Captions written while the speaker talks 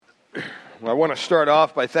Well, I want to start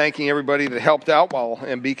off by thanking everybody that helped out while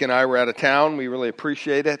Ambika and I were out of town. We really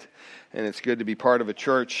appreciate it, and it's good to be part of a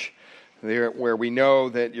church there where we know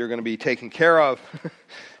that you're going to be taken care of,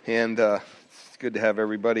 and it's good to have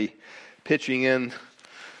everybody pitching in,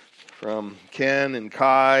 from Ken and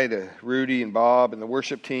Kai to Rudy and Bob and the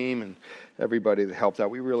worship team and everybody that helped out.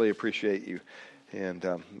 We really appreciate you, and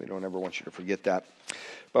we don't ever want you to forget that.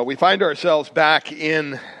 But we find ourselves back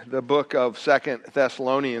in the book of 2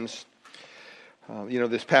 Thessalonians.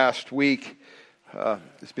 This past week,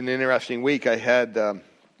 it's been an interesting week. I had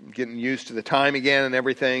getting used to the time again and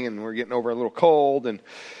everything, and we're getting over a little cold. And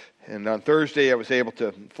on Thursday, I was able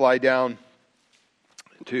to fly down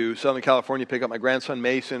to Southern California, pick up my grandson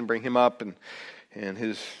Mason, bring him up, and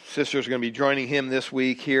his sisters are going to be joining him this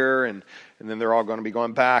week here, and then they're all going to be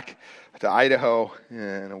going back to Idaho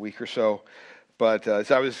in a week or so. But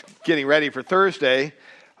as I was getting ready for Thursday,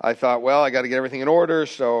 I thought, well, I got to get everything in order,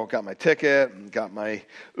 so got my ticket and got my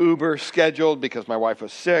Uber scheduled because my wife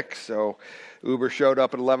was sick. So Uber showed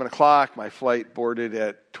up at 11 o'clock. My flight boarded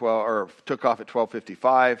at 12, or took off at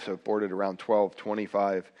 12:55, so it boarded around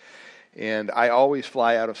 12:25. And I always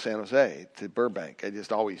fly out of San Jose to Burbank. I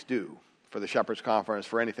just always do for the Shepherd's Conference,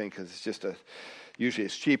 for anything, because it's just usually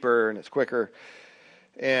it's cheaper and it's quicker.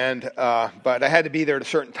 And but I had to be there at a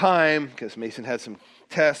certain time because Mason had some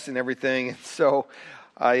tests and everything. And so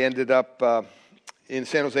I ended up in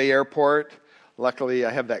San Jose Airport. Luckily,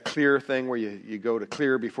 I have that clear thing where you go to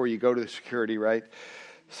clear before you go to the security, right?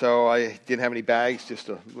 So I didn't have any bags,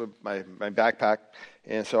 just my backpack.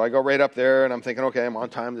 And so I go right up there, and I'm thinking, okay, I'm on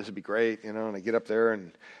time. This would be great, And I get up there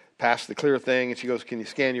and pass the clear thing, and she goes, "Can you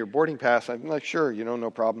scan your boarding pass?" I'm like, "Sure,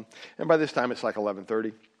 no problem." And by this time, it's like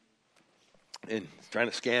 11:30. And trying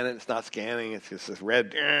to scan it, it's not scanning. It's just this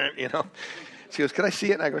red, She goes, "Can I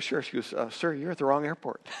see it?" And I go, "Sure." She goes, "Sir, you're at the wrong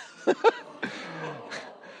airport."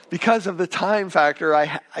 Because of the time factor,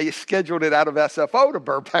 I scheduled it out of SFO to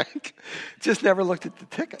Burbank. Just never looked at the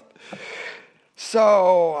ticket.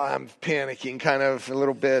 So I'm panicking kind of a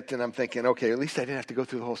little bit, and I'm thinking, okay, at least I didn't have to go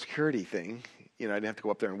through the whole security thing. I didn't have to go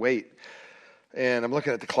up there and wait. And I'm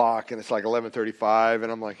looking at the clock, and it's like 11:35,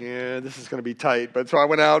 and I'm like, yeah, this is going to be tight. But so I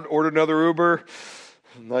went out, ordered another Uber.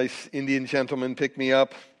 A nice Indian gentleman picked me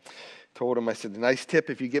up. Told him, I said, "Nice tip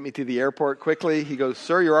if you get me to the airport quickly." He goes,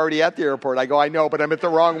 "Sir, you're already at the airport." I go, "I know, but I'm at the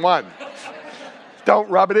wrong one." Don't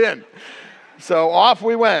rub it in. So off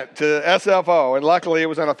we went to SFO, and luckily it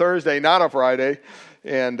was on a Thursday, not a Friday.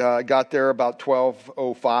 And I got there about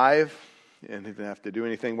 12:05, and didn't have to do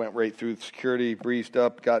anything. Went right through security, breezed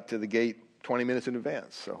up, got to the gate 20 minutes in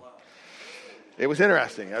advance. So it was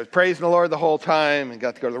interesting. I was praising the Lord the whole time, and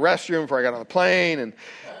got to go to the restroom before I got on the plane, and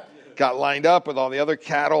got lined up with all the other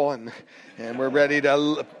cattle, and we're ready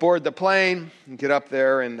to board the plane and get up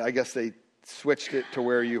there. And I guess they switched it to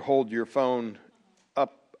where you hold your phone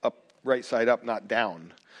up, right side up, not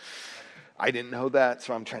down. I didn't know that,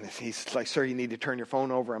 so I'm trying to see. He's like, "Sir, you need to turn your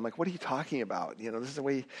phone over." I'm like, "What are you talking about? This is the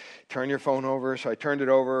way you turn your phone over." So I turned it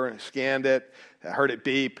over and scanned it. I heard it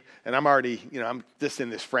beep, and I'm already, I'm just in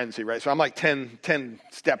this frenzy, right? So I'm like 10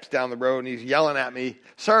 steps down the road, and he's yelling at me,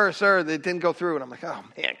 Sir, they didn't go through. And I'm like, oh,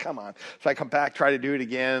 man, come on. So I come back, try to do it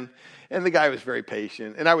again, and the guy was very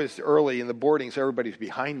patient. And I was early in the boarding, so everybody's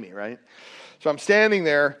behind me, right? So I'm standing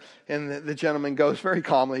there, and the gentleman goes very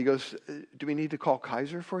calmly, he goes, "Do we need to call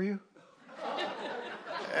Kaiser for you?"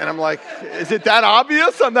 And I'm like, "Is it that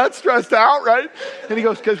obvious? I'm that stressed out, right?" And he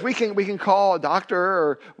goes, "Because we can call a doctor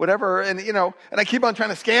or whatever." And and I keep on trying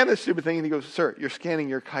to scan this stupid thing. And he goes, "Sir, you're scanning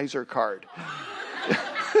your Kaiser card."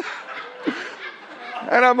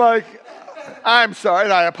 And I'm like, "I'm sorry,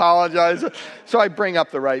 and I apologize." So I bring up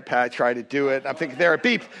the right pad, try to do it. I'm thinking, there, it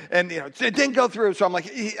beeped, and it didn't go through. So I'm like,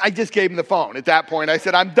 I just gave him the phone. At that point, I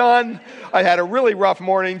said, "I'm done. I had a really rough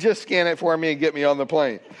morning. Just scan it for me and get me on the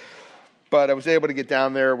plane." But I was able to get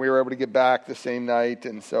down there. We were able to get back the same night.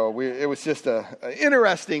 And so it was just an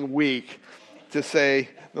interesting week, to say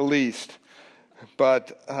the least.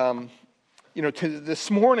 But, this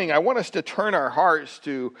morning, I want us to turn our hearts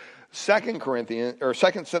to 2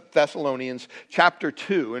 Thessalonians chapter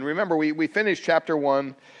 2. And remember, we finished chapter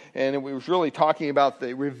 1, and it was really talking about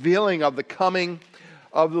the revealing of the coming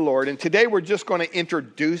of the Lord. And today we're just going to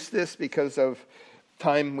introduce this because of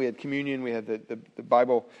time. We had communion, we had the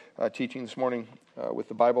Bible teaching this morning with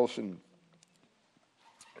the Bibles, and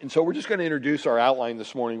so we're just going to introduce our outline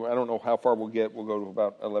this morning. I don't know how far we'll get. We'll go to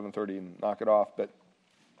about 11:30 and knock it off. But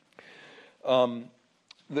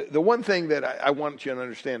the one thing that I want you to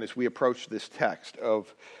understand as we approach this text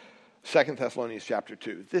of 2 Thessalonians chapter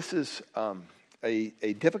 2, this is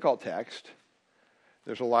a difficult text.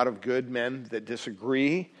 There's a lot of good men that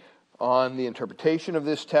disagree on the interpretation of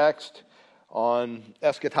this text. on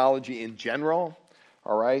eschatology in general,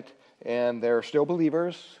 all right? And they're still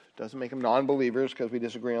believers. Doesn't make them non-believers because we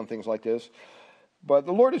disagree on things like this. But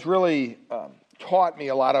the Lord has really taught me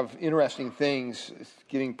a lot of interesting things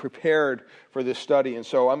getting prepared for this study. And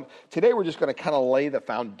so today we're just going to kind of lay the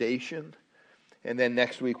foundation, and then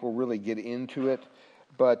next week we'll really get into it.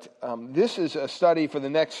 But this is a study for the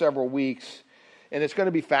next several weeks, and it's going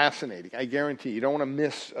to be fascinating. I guarantee you don't want to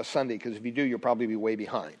miss a Sunday, because if you do, you'll probably be way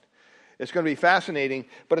behind. It's going to be fascinating,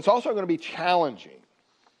 but it's also going to be challenging.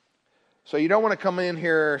 So you don't want to come in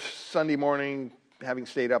here Sunday morning having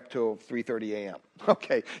stayed up till 3:30 a.m.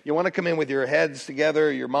 Okay, you want to come in with your heads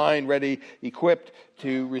together, your mind ready, equipped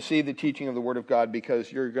to receive the teaching of the Word of God,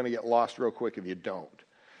 because you're going to get lost real quick if you don't.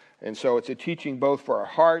 And so it's a teaching both for our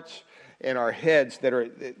hearts and our heads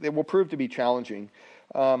that will prove to be challenging.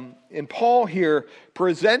 And Paul here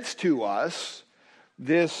presents to us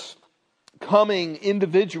this coming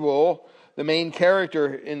individual. The main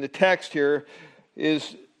character in the text here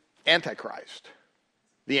is Antichrist,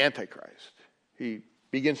 the Antichrist. He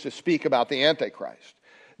begins to speak about the Antichrist.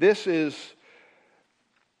 This is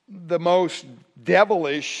the most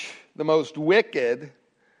devilish, the most wicked,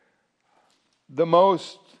 the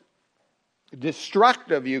most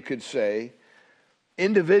destructive, you could say,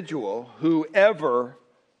 individual who ever,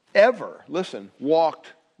 walked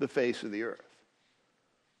the face of the earth.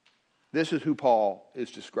 This is who Paul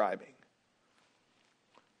is describing.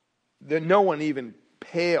 No one even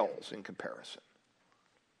pales in comparison.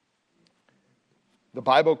 The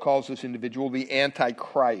Bible calls this individual the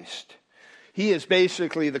Antichrist. He is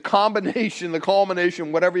basically the combination, the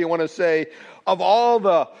culmination, whatever you want to say, of all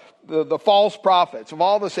the false prophets, of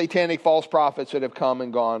all the satanic false prophets that have come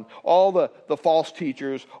and gone, all the false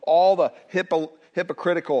teachers, all the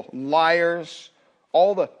hypocritical liars,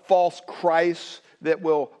 all the false Christs that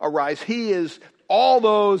will arise. He is all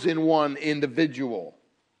those in one individual,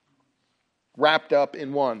 wrapped up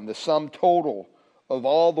in one. The sum total of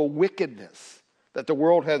all the wickedness that the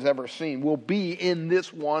world has ever seen will be in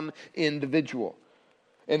this one individual.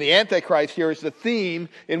 And the Antichrist here is the theme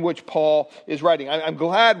in which Paul is writing. I'm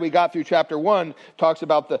glad we got through chapter 1, talks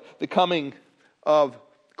about the coming of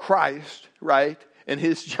Christ, right? And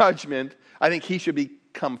his judgment. I think he should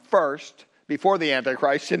come first before the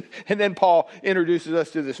Antichrist. And then Paul introduces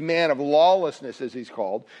us to this man of lawlessness, as he's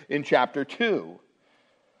called, in chapter 2.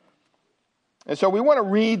 And so we want to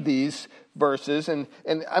read these verses, and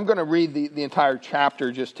I'm going to read the entire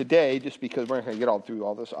chapter just today, just because we're not going to get all through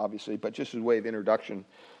all this, obviously, but just as a way of introduction.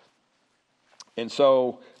 And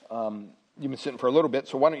so you've been sitting for a little bit,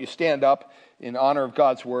 so why don't you stand up in honor of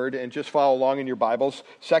God's Word and just follow along in your Bibles.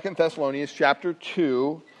 2 Thessalonians chapter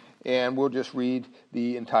 2, and we'll just read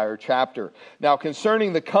the entire chapter. Now,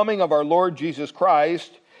 concerning the coming of our Lord Jesus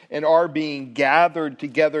Christ and our being gathered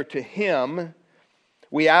together to Him,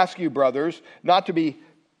 we ask you, brothers, not to be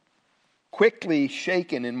quickly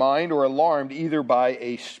shaken in mind or alarmed either by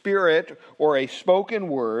a spirit or a spoken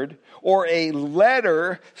word or a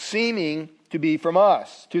letter seeming to be from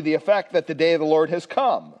us, to the effect that the day of the Lord has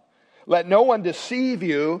come. Let no one deceive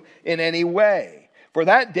you in any way, for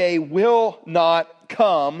that day will not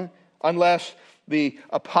come unless the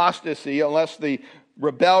apostasy, unless the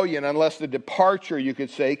rebellion, unless the departure, you could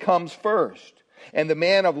say, comes first. And the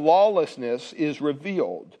man of lawlessness is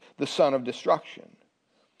revealed, the son of destruction,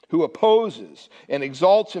 who opposes and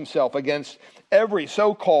exalts himself against every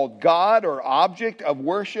so-called God or object of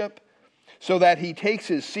worship, so that he takes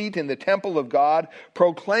his seat in the temple of God,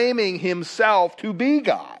 proclaiming himself to be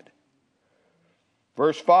God.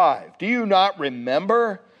 Verse 5, do you not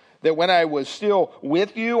remember that when I was still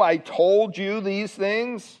with you, I told you these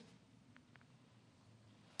things?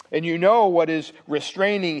 And you know what is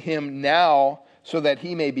restraining him now, so that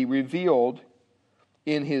he may be revealed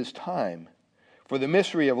in his time. For the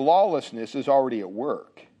mystery of lawlessness is already at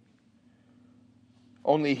work.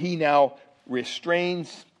 Only he now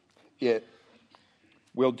restrains it,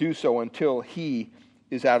 will do so until he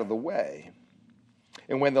is out of the way.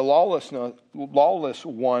 And when the lawless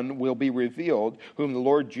one will be revealed, whom the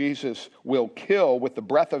Lord Jesus will kill with the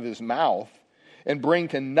breath of his mouth, and bring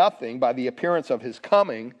to nothing by the appearance of his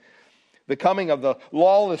coming, the coming of the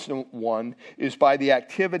lawless one is by the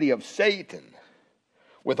activity of Satan,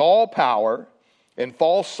 with all power and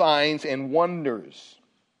false signs and wonders,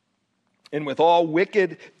 and with all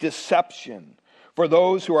wicked deception for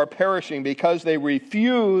those who are perishing, because they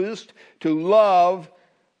refused to love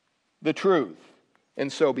the truth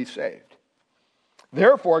and so be saved.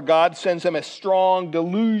 Therefore, God sends them a strong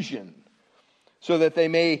delusion, so that they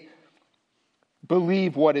may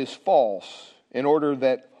believe what is false, in order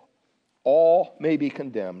that all may be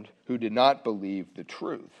condemned who did not believe the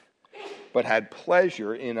truth, but had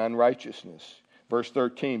pleasure in unrighteousness. Verse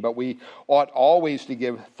 13, but we ought always to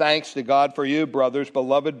give thanks to God for you, brothers,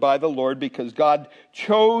 beloved by the Lord, because God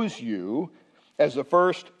chose you as the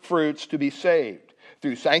first fruits to be saved,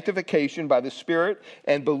 through sanctification by the Spirit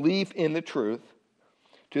and belief in the truth.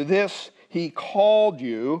 To this he called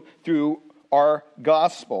you through our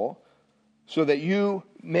gospel, so that you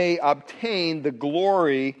may obtain the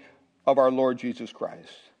glory of our Lord Jesus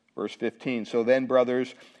Christ. Verse 15, so then,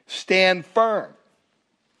 brothers, stand firm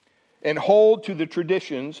and hold to the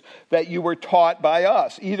traditions that you were taught by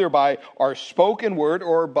us, either by our spoken word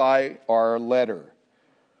or by our letter.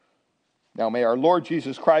 Now may our Lord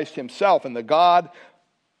Jesus Christ himself and God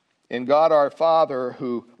our Father,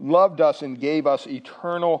 who loved us and gave us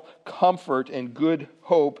eternal comfort and good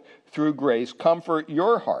hope through grace, comfort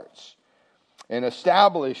your hearts and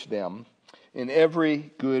establish them in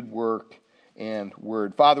every good work and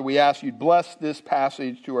word. Father, we ask you to bless this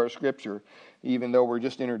passage to our Scripture. Even though we're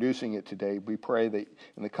just introducing it today, we pray that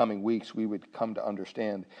in the coming weeks we would come to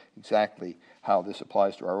understand exactly how this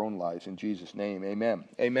applies to our own lives. In Jesus' name, amen.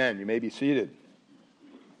 Amen. You may be seated.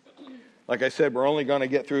 Like I said, we're only going to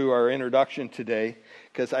get through our introduction today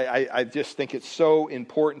because I just think it's so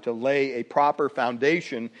important to lay a proper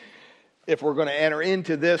foundation if we're going to enter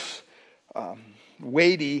into this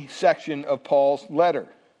weighty section of Paul's letter.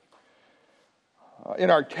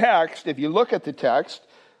 In our text, if you look at the text,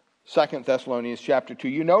 2 Thessalonians chapter 2,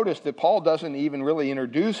 you notice that Paul doesn't even really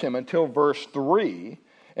introduce him until verse 3.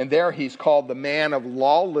 And there he's called the man of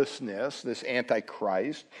lawlessness, this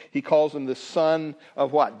Antichrist. He calls him the son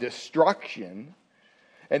of what? Destruction.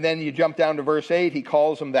 And then you jump down to verse 8, he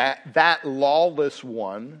calls him that lawless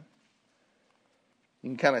one.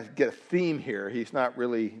 You can kind of get a theme here. He's not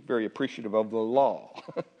really very appreciative of the law.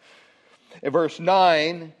 In verse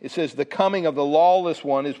 9, it says, the coming of the lawless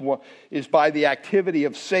one is by the activity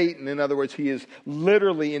of Satan. In other words, he is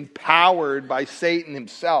literally empowered by Satan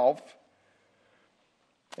himself.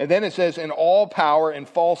 And then it says, in all power and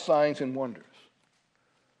false signs and wonders.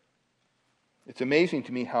 It's amazing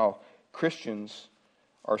to me how Christians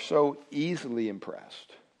are so easily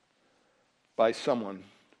impressed by someone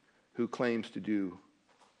who claims to do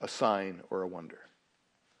a sign or a wonder.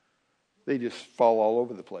 They just fall all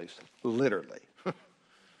over the place, literally.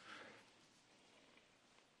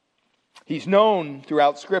 He's known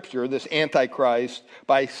throughout Scripture, this Antichrist,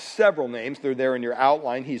 by several names. They're there in your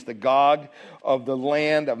outline. He's the Gog of the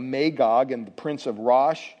land of Magog and the prince of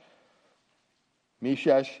Rosh,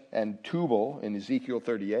 Meshach, and Tubal in Ezekiel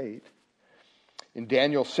 38. In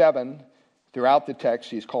Daniel 7, throughout the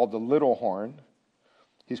text, he's called the little horn.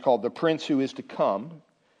 He's called the prince who is to come.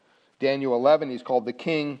 Daniel 11, he's called the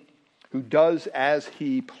king who does as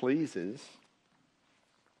he pleases.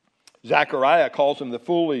 Zechariah calls him the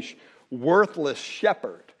foolish, worthless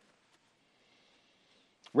shepherd.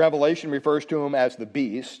 Revelation refers to him as the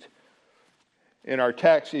beast. In our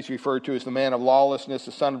text, he's referred to as the man of lawlessness,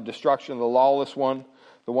 the son of destruction, the lawless one,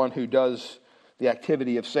 the one who does the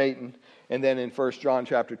activity of Satan. And then in 1 John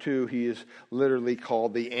chapter 2, he is literally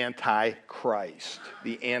called the Antichrist.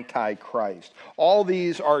 The Antichrist. All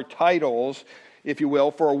these are titles, if you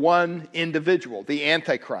will, for one individual, the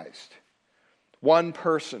Antichrist. One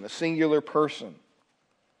person, a singular person.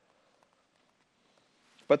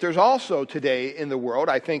 But there's also today in the world,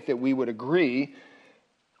 I think that we would agree,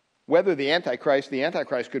 whether the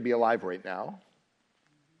Antichrist could be alive right now.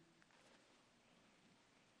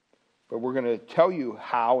 But we're going to tell you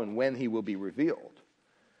how and when he will be revealed.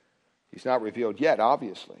 He's not revealed yet,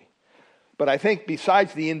 obviously. But I think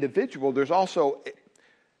besides the individual, there's also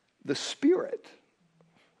the spirit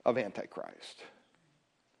of Antichrist.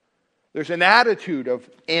 There's an attitude of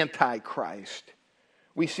Antichrist.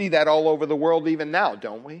 We see that all over the world even now,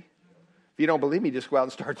 don't we? If you don't believe me, just go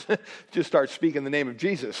out and start speaking the name of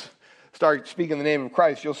Jesus. Start speaking the name of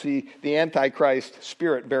Christ. You'll see the Antichrist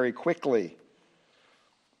spirit very quickly.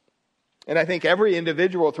 And I think every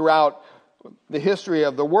individual throughout the history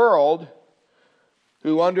of the world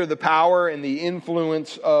who, under the power and the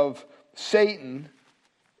influence of Satan,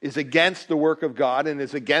 is against the work of God and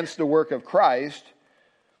is against the work of Christ,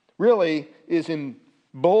 really is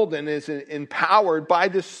emboldened, is empowered by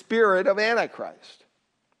the spirit of Antichrist.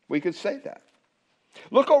 We could say that.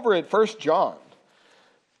 Look over at 1 John.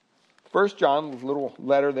 1 John, a little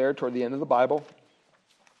letter there toward the end of the Bible.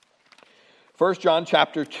 1 John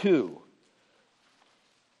chapter 2.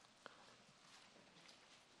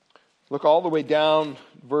 Look all the way down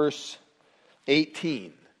verse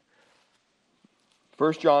 18.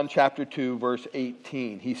 1 John chapter 2, verse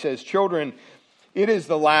 18. He says, children, it is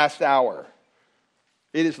the last hour.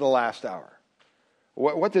 It is the last hour.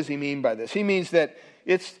 What does he mean by this? He means that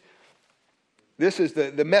it's This is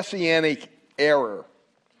the messianic era.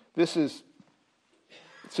 This is,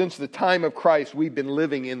 since the time of Christ, we've been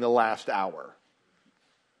living in the last hour.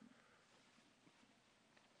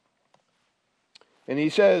 And he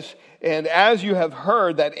says, and as you have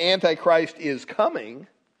heard that Antichrist is coming.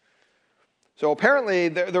 So apparently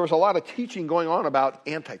there was a lot of teaching going on about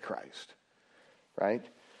Antichrist, right?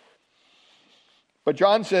 But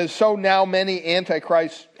John says, so now many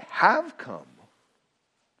Antichrists have come.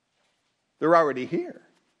 They're already here.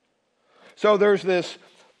 So there's this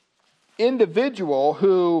individual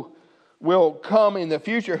who will come in the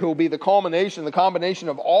future, who will be the culmination, the combination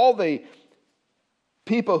of all the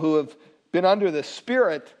people who have been under the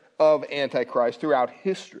spirit of Antichrist throughout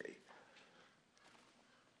history.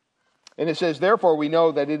 And it says, therefore we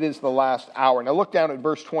know that it is the last hour. Now look down at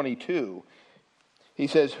verse 22. He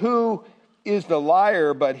says, who is the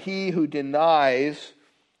liar but he who denies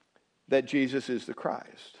that Jesus is the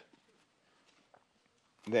Christ?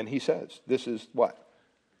 Then he says, this is what?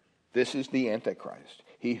 This is the Antichrist,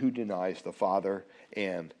 he who denies the Father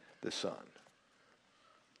and the Son.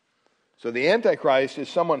 So the Antichrist is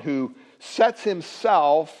someone who sets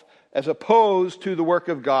himself as opposed to the work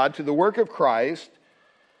of God, to the work of Christ.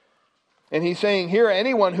 And he's saying here,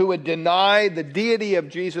 anyone who would deny the deity of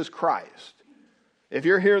Jesus Christ. If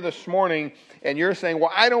you're here this morning and you're saying,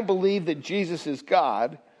 well, I don't believe that Jesus is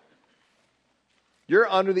God, you're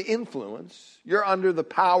under the influence, you're under the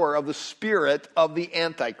power of the spirit of the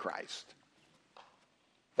Antichrist.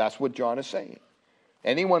 That's what John is saying.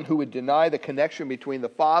 Anyone who would deny the connection between the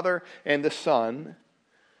Father and the Son,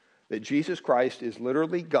 that Jesus Christ is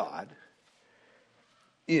literally God,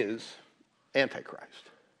 is Antichrist.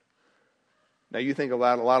 Now you think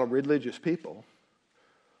about a lot of religious people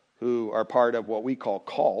who are part of what we call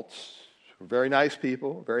cults, very nice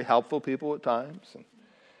people, very helpful people at times,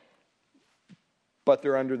 but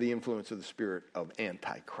they're under the influence of the spirit of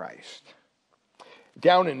Antichrist.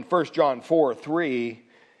 Down in 1 John 4:3,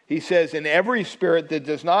 he says, in every spirit that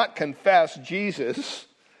does not confess Jesus,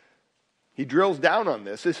 he drills down on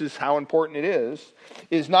this is how important it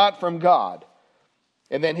is not from God.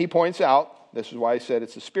 And then he points out, this is why I said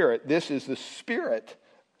it's the spirit, this is the spirit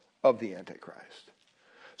of the Antichrist.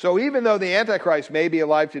 So even though the Antichrist may be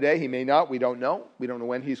alive today, he may not, we don't know. We don't know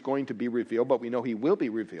when he's going to be revealed, but we know he will be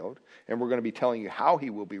revealed. And we're going to be telling you how he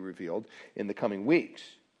will be revealed in the coming weeks.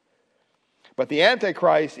 But the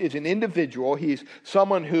Antichrist is an individual. He's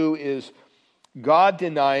someone who is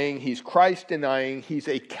God-denying. He's Christ-denying. He's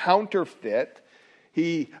a counterfeit.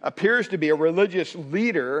 He appears to be a religious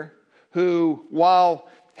leader who, while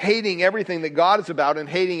hating everything that God is about and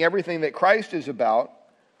hating everything that Christ is about,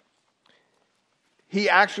 he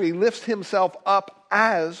actually lifts himself up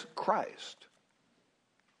as Christ.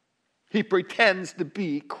 He pretends to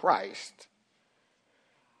be Christ.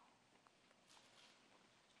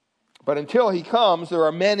 But until he comes, there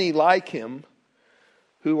are many like him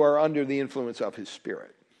who are under the influence of his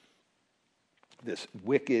spirit. This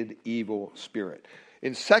wicked, evil spirit.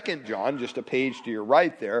 In 2 John, just a page to your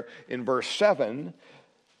right there, in verse 7,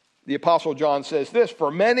 the Apostle John says this,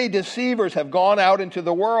 for many deceivers have gone out into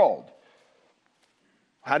the world.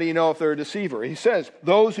 How do you know if they're a deceiver? He says,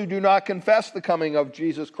 those who do not confess the coming of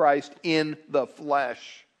Jesus Christ in the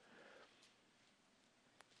flesh.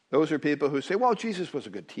 Those are people who say, well, Jesus was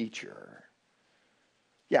a good teacher.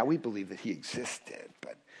 Yeah, we believe that he existed,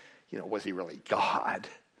 but, was he really God?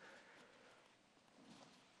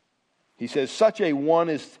 He says, such a one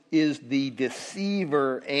is the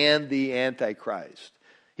deceiver and the Antichrist.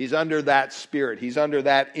 He's under that spirit. He's under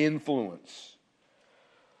that influence.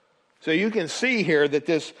 So you can see here that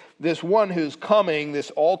this one who's coming,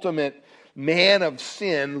 this ultimate man of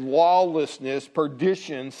sin, lawlessness,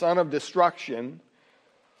 perdition, son of destruction,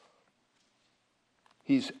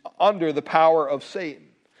 he's under the power of Satan.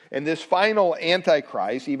 And this final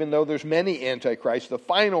Antichrist, even though there's many Antichrists, the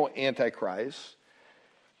final Antichrist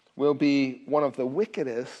will be one of the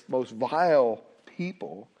wickedest, most vile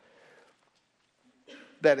people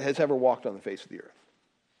that has ever walked on the face of the earth.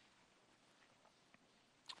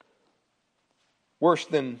 Worse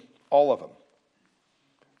than all of them.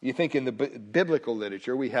 You think in the biblical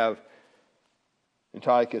literature, we have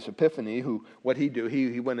Antiochus Epiphanes, who, what he do?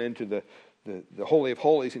 He went into the Holy of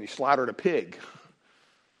Holies and he slaughtered a pig.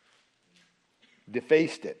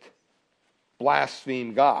 Defaced it.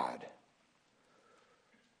 Blasphemed God.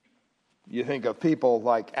 You think of people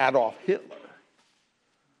like Adolf Hitler,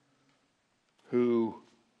 who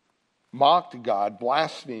mocked God,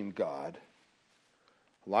 blasphemed God.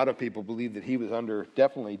 A lot of people believe that he was under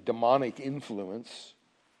definitely demonic influence.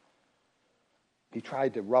 He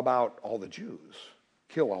tried to rub out all the Jews,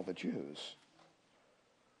 kill all the Jews.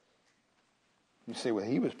 You say, well,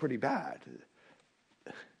 he was pretty bad.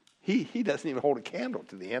 He doesn't even hold a candle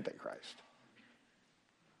to the Antichrist.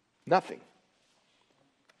 Nothing.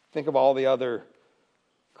 Think of all the other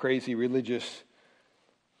crazy religious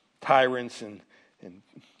tyrants and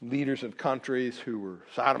leaders of countries who were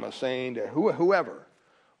Saddam Hussein, whoever,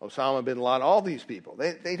 Osama bin Laden, all these people.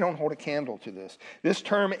 They don't hold a candle to this. This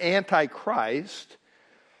term Antichrist,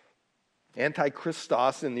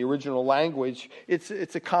 Antichristos in the original language, it's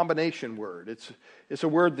a combination word. It's a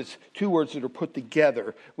word that's two words that are put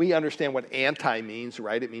together. We understand what anti means,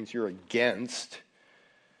 right? It means you're against.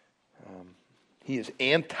 He is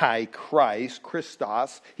Antichrist,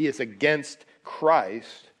 Christos. He is against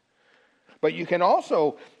Christ. But you can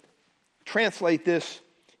also translate this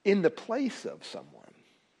in the place of someone.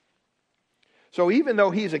 So even though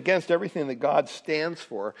he's against everything that God stands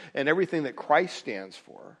for and everything that Christ stands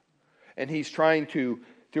for, and he's trying to,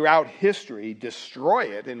 throughout history, destroy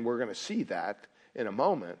it, and we're going to see that in a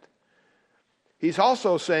moment, he's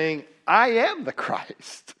also saying, I am the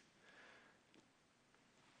Christ.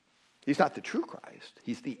 He's not the true Christ.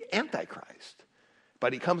 He's the Antichrist.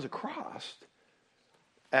 But he comes across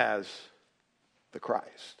as the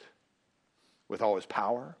Christ, with all his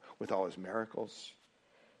power, with all his miracles,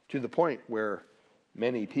 to the point where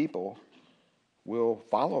many people will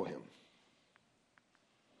follow him.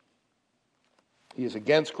 He is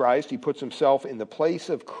against Christ. He puts himself in the place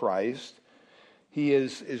of Christ. He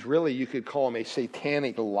is really, you could call him a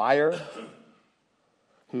satanic liar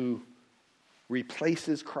who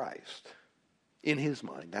replaces Christ in his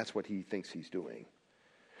mind. That's what he thinks he's doing.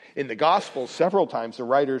 In the Gospels, several times the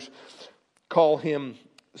writers call him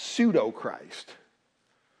pseudo-Christ,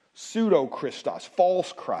 pseudo-Christos,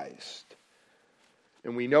 false Christ.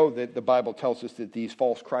 And we know that the Bible tells us that these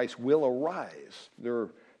false Christs will arise. They're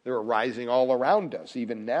arising all around us,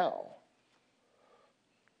 even now.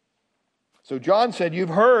 So John said, you've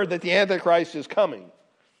heard that the Antichrist is coming.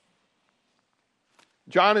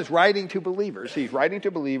 John is writing to believers. He's writing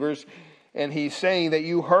to believers, and he's saying that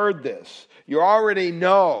you heard this. You already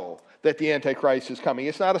know that the Antichrist is coming.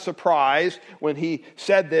 It's not a surprise when he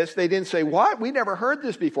said this. They didn't say, what? We never heard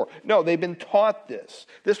this before. No, they've been taught this.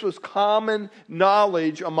 This was common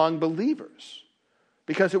knowledge among believers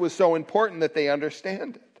because it was so important that they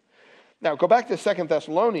understand it. Now, go back to 2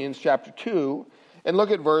 Thessalonians chapter 2 and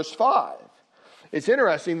look at verse 5. It's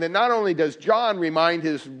interesting that not only does John remind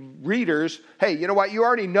his readers, hey, you know what? You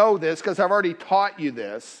already know this because I've already taught you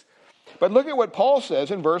this. But look at what Paul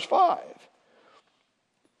says in verse 5.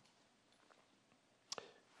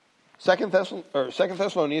 2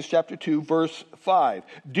 Thessalonians chapter 2, verse 5.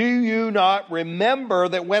 Do you not remember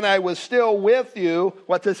that when I was still with you,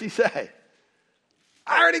 what does he say?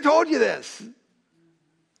 I already told you this.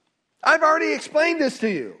 I've already explained this to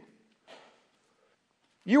you.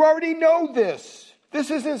 You already know this. This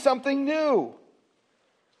isn't something new.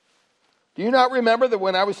 Do you not remember that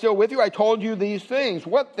when I was still with you, I told you these things?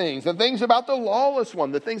 What things? The things about the lawless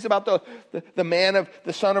one, the things about the man of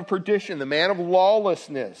the son of perdition, the man of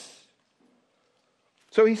lawlessness.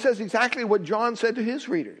 So he says exactly what John said to his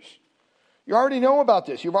readers. You already know about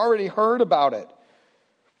this. You've already heard about it.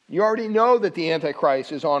 You already know that the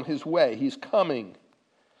Antichrist is on his way. He's coming.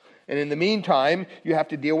 And in the meantime, you have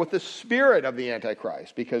to deal with the spirit of the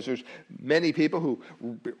Antichrist, because there's many people who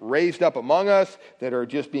raised up among us that are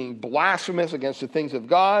just being blasphemous against the things of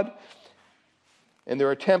God, and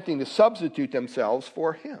they're attempting to substitute themselves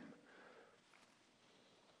for him.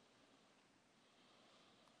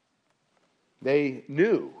 They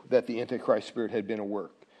knew that the Antichrist spirit had been at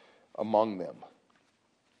work among them.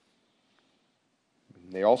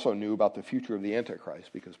 They also knew about the future of the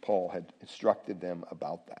Antichrist because Paul had instructed them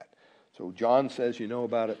about that. So John says you know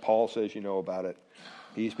about it. Paul says you know about it.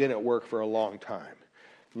 He's been at work for a long time.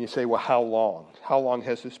 And you say, well, how long? How long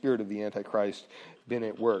has the spirit of the Antichrist been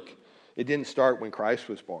at work? It didn't start when Christ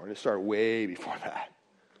was born. It started way before that.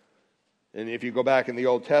 And if you go back in the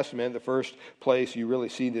Old Testament, the first place you really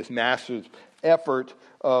see this massive effort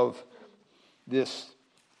of this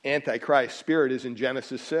Antichrist spirit is in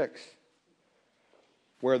Genesis 6,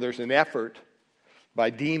 where there's an effort by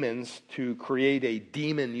demons to create a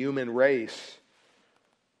demon human race.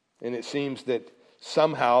 And it seems that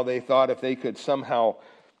somehow they thought if they could somehow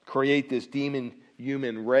create this demon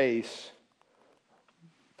human race,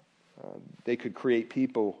 they could create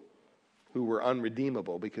people who were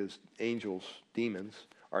unredeemable, because angels, demons,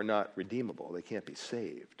 are not redeemable. They can't be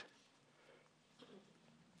saved.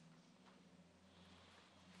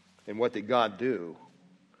 And what did God do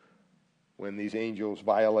when these angels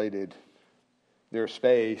violated their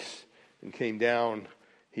space and came down?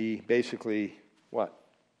 He basically, what?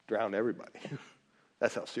 Drowned everybody.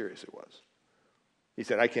 That's how serious it was. He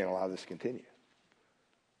said, I can't allow this to continue.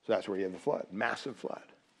 So that's where you have the flood, massive flood.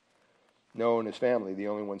 Noah and his family, the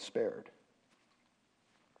only ones spared.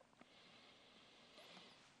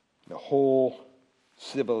 The whole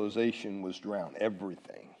civilization was drowned,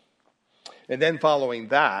 everything. And then following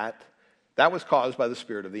that was caused by the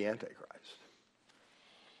spirit of the Antichrist.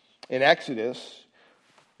 In Exodus,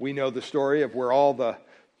 we know the story of where all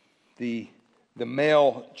the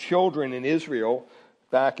male children in Israel,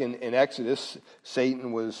 back in Exodus,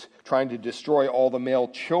 Satan was trying to destroy all the male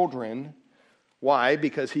children. Why?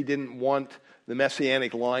 Because he didn't want the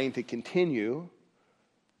messianic line to continue.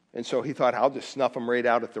 And so he thought, I'll just snuff them right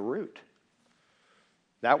out at the root.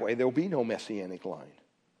 That way there'll be no messianic line.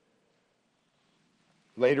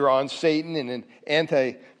 Later on, Satan, in an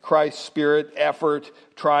Antichrist spirit effort,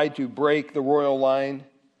 tried to break the royal line,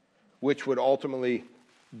 which would ultimately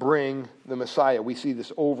bring the Messiah. We see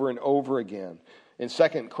this over and over again. In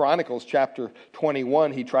 2 Chronicles chapter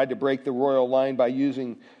 21, he tried to break the royal line by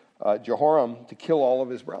using Jehoram to kill all of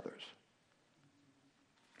his brothers.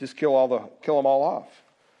 Just kill them all off.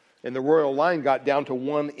 And the royal line got down to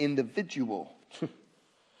one individual.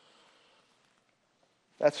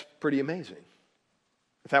 That's pretty amazing.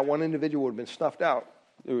 If that one individual would have been snuffed out,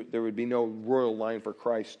 there would be no royal line for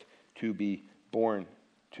Christ to be born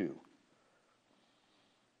to.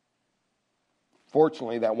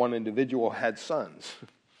 Fortunately, that one individual had sons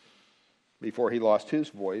before he lost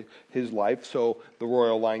his life, so the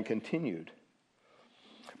royal line continued.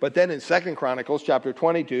 But then in 2 Chronicles chapter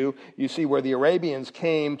 22, you see where the Arabians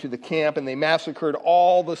came to the camp and they massacred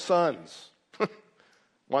all the sons.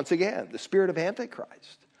 Once again, the spirit of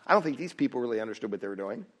Antichrist. I don't think these people really understood what they were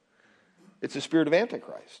doing. It's the spirit of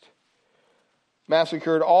Antichrist.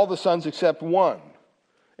 Massacred all the sons except one.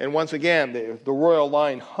 And once again, the royal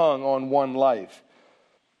line hung on one life,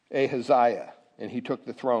 Ahaziah, and he took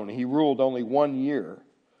the throne. He ruled only 1 year.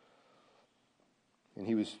 And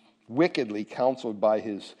he was wickedly counseled by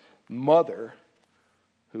his mother,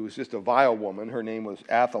 who was just a vile woman. Her name was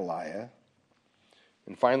Athaliah.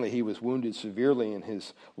 And finally, he was wounded severely, and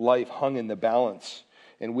his life hung in the balance.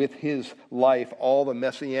 And with his life, all the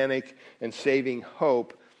messianic and saving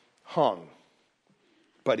hope hung.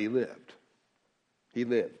 But he lived. He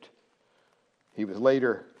lived. He was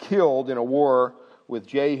later killed in a war with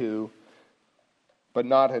Jehu, but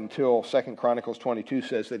not until 2 Chronicles 22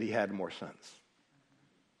 says that he had more sons.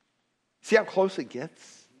 See how close it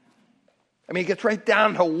gets? I mean, it gets right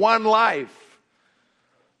down to one life.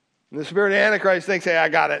 And the spirit of Antichrist thinks, hey, I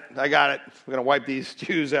got it. We're going to wipe these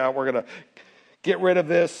Jews out. We're going to get rid of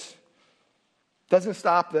this. Doesn't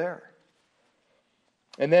stop there.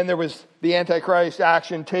 And then there was the Antichrist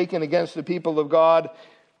action taken against the people of God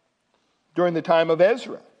during the time of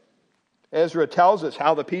Ezra. Ezra tells us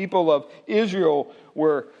how the people of Israel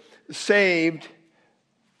were saved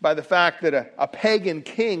by the fact that a pagan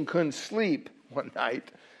king couldn't sleep one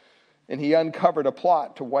night, and he uncovered a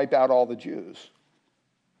plot to wipe out all the Jews.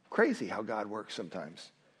 Crazy how God works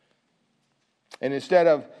sometimes. And instead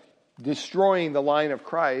of destroying the line of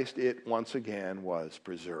Christ, it once again was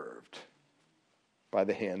preserved by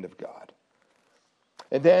the hand of God.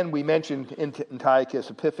 And then we mentioned Antiochus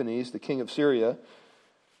Epiphanes, the king of Syria,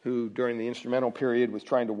 who during the instrumental period was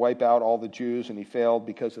trying to wipe out all the Jews, and he failed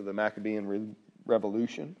because of the Maccabean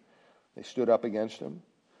revolution. They stood up against him.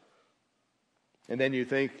 And then you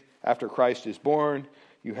think, after Christ is born,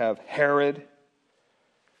 you have Herod,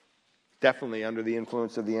 definitely under the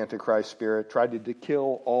influence of the Antichrist spirit, tried to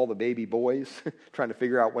kill all the baby boys, trying to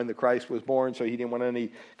figure out when the Christ was born, so he didn't want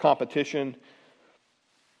any competition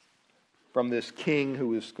from this king who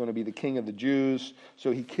was going to be the king of the Jews.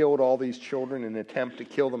 So he killed all these children in an attempt to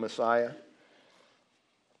kill the Messiah.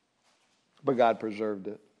 But God preserved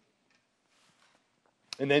it.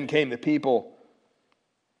 And then came the people,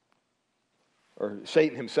 or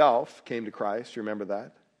Satan himself came to Christ. You remember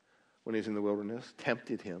that? When he was in the wilderness,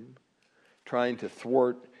 tempted him, trying to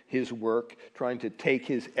thwart his work, trying to take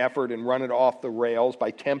his effort and run it off the rails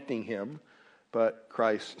by tempting him. But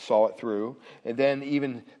Christ saw it through. And then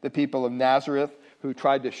even the people of Nazareth who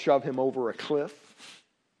tried to shove him over a cliff,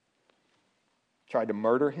 tried to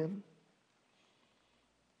murder him.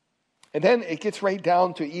 And then it gets right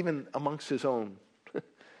down to even amongst his own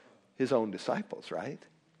disciples, right?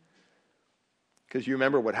 Because you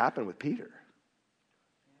remember what happened with Peter.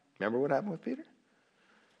 Remember what happened with Peter?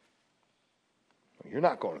 You're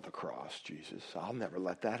not going to the cross, Jesus. I'll never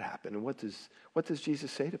let that happen. And what does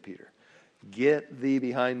Jesus say to Peter? Get thee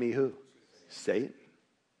behind me, who? Satan.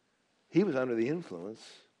 He was under the influence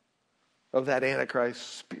of that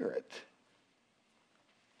Antichrist spirit.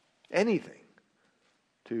 Anything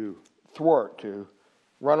to thwart, to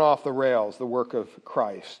run off the rails the work of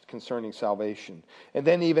Christ concerning salvation. And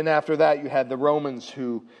then even after that, you had the Romans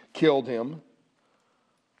who killed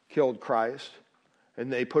Christ,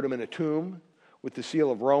 and they put him in a tomb with the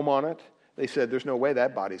seal of Rome on it. They said, there's no way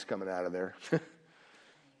that body's coming out of there.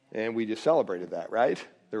 And we just celebrated that, right?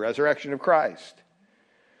 The resurrection of Christ.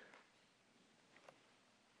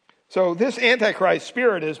 So this Antichrist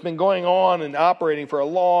spirit has been going on and operating for a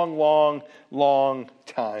long, long, long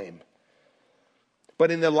time. But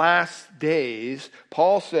in the last days,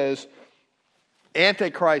 Paul says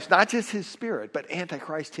Antichrist, not just his spirit, but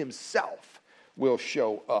Antichrist himself will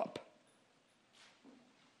show up.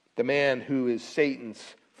 The man who is Satan's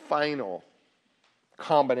final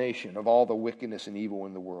combination of all the wickedness and evil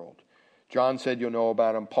in the world. John said you'll know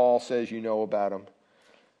about him. Paul says you know about him.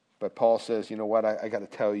 But Paul says, you know what, I got to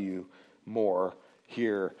tell you more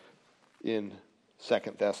here in 2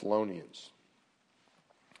 Thessalonians.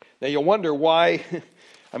 Now you'll wonder why,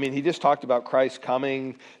 he just talked about Christ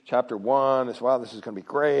coming, chapter 1, as wow, this is going to be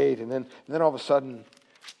great. And then all of a sudden,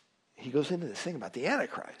 he goes into this thing about the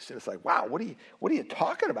Antichrist. And it's like, wow, what are you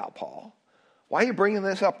talking about, Paul? Why are you bringing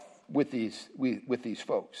this up with these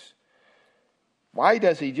folks? Why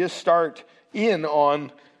does he just start in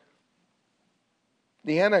on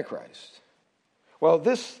the Antichrist? Well,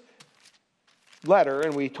 this letter,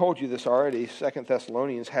 and we told you this already, 2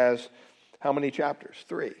 Thessalonians has how many chapters?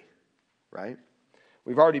 3, right?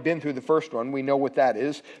 We've already been through the first one. We know what that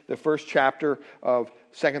is. The first chapter of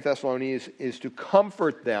 2 Thessalonians is to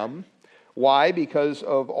comfort them. Why? Because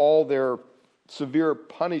of all their severe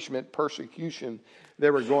punishment, persecution they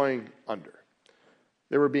were going under.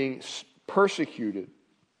 They were being persecuted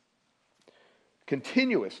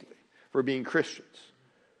continuously for being Christians.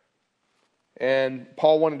 And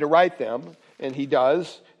Paul wanted to write them, and he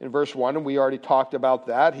does in verse 1, and we already talked about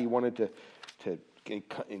that. He wanted to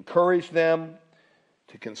encourage them,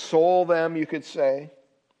 to console them, you could say.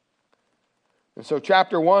 And so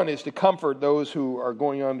chapter 1 is to comfort those who are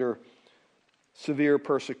going under severe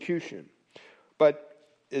persecution. But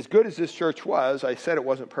as good as this church was, I said it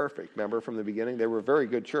wasn't perfect. Remember from the beginning? They were a very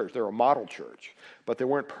good church. They were a model church, but they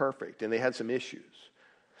weren't perfect, and they had some issues.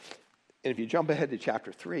 And if you jump ahead to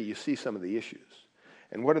chapter 3, you see some of the issues.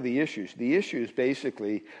 And what are the issues? The issues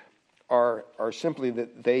basically are simply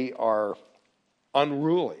that they are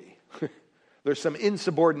unruly. There's some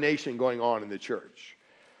insubordination going on in the church.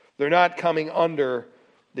 They're not coming under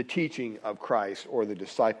the teaching of Christ or the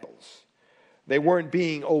disciples. They weren't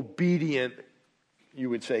being obedient,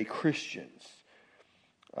 you would say, Christians.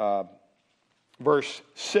 Verse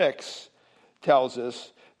 6 tells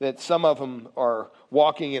us that some of them are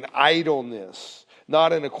walking in idleness,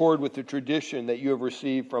 not in accord with the tradition that you have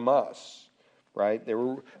received from us. Right? They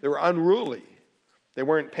were unruly. They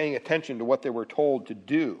weren't paying attention to what they were told to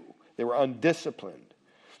do. They were undisciplined.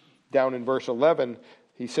 Down in verse 11,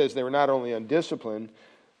 he says they were not only undisciplined,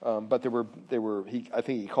 but they were. I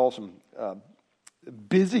think he calls them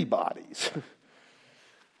busybodies.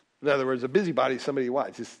 In other words, a busybody is somebody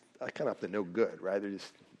just kind of up to no good, right? They're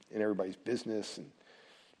just in everybody's business. And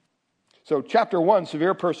so, chapter 1,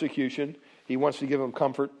 severe persecution. He wants to give them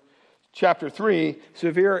comfort. Chapter 3,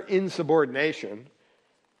 severe insubordination,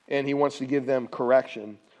 and he wants to give them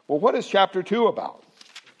correction. Well, what is chapter 2 about?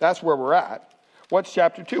 That's where we're at. What's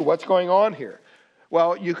chapter 2? What's going on here?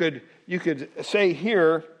 Well, you could say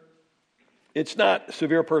here, it's not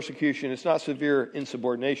severe persecution, it's not severe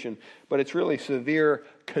insubordination, but it's really severe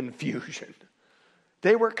confusion.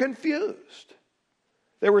 They were confused.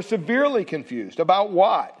 They were severely confused. About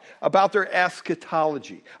what? About their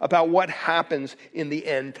eschatology, about what happens in the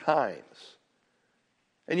end times.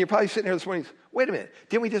 And you're probably sitting here this morning, wait a minute,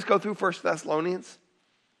 didn't we just go through 1 Thessalonians?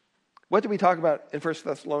 What did we talk about in 1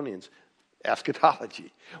 Thessalonians?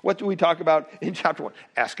 Eschatology. What do we talk about in chapter 1?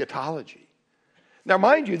 Eschatology. Now,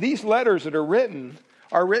 mind you, these letters that are written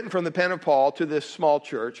from the pen of Paul to this small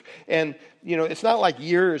church. And, it's not like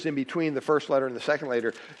years in between the first letter and the second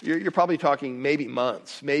letter. You're probably talking maybe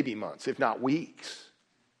months, if not weeks.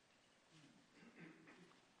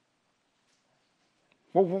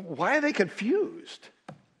 Well, why are they confused?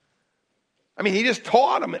 He just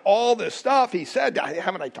taught them all this stuff. He said,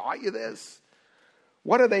 haven't I taught you this?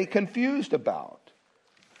 What are they confused about?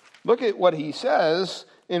 Look at what he says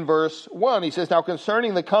in verse 1. He says, now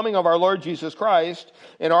concerning the coming of our Lord Jesus Christ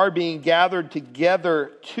and our being gathered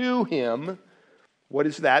together to him. What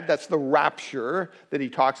is that? That's the rapture that he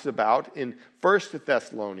talks about in 1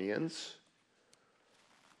 Thessalonians.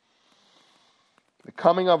 The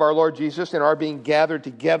coming of our Lord Jesus and our being gathered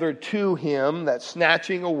together to him, that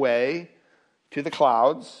snatching away to the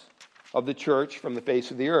clouds of the church from the face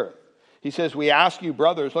of the earth. He says, we ask you,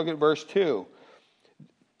 brothers, look at verse 2.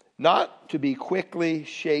 not to be quickly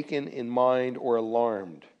shaken in mind or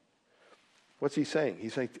alarmed. What's he saying?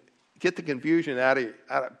 He's saying, get the confusion out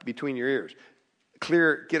of between your ears.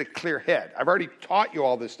 Get a clear head. I've already taught you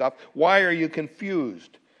all this stuff. Why are you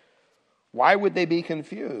confused? Why would they be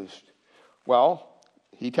confused? Well,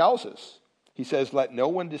 he tells us. He says, let no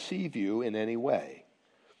one deceive you in any way.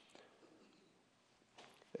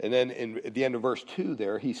 And then at the end of verse 2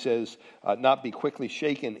 there, he says, not be quickly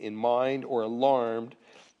shaken in mind or alarmed,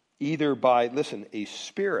 either by, listen, a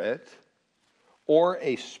spirit or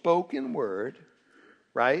a spoken word,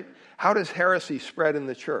 right? How does heresy spread in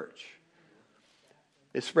the church?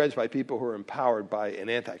 It spreads by people who are empowered by an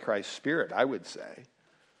Antichrist spirit, I would say.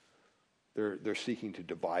 They're seeking to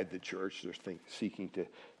divide the church. They're seeking to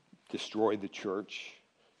destroy the church.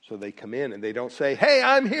 So they come in and they don't say, hey,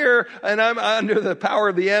 I'm here and I'm under the power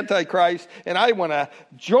of the Antichrist and I want to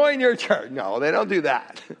join your church. No, they don't do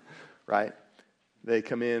that, right? They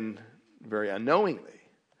come in very unknowingly.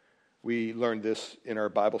 We learned this in our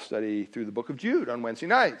Bible study through the book of Jude on Wednesday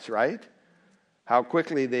nights, right? How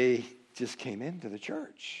quickly they just came into the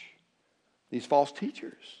church, these false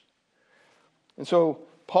teachers. And so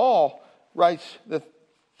Paul writes the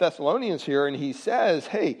Thessalonians here and he says,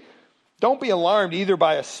 hey, don't be alarmed either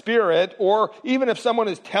by a spirit or even if someone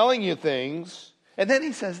is telling you things. And then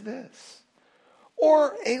he says this,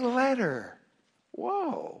 or a letter.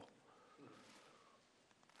 Whoa.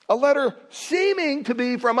 A letter seeming to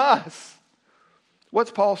be from us.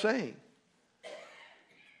 What's Paul saying?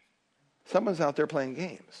 Someone's out there playing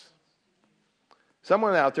games.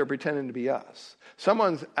 Someone out there pretending to be us.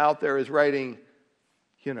 Someone's out there is writing,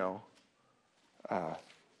 1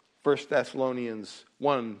 Thessalonians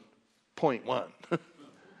 1.1.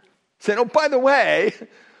 Saying, oh, by the way,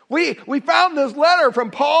 we found this letter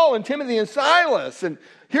from Paul and Timothy and Silas, and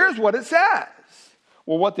here's what it says.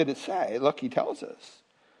 Well, what did it say? Look, he tells us.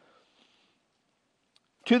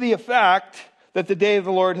 To the effect that the day of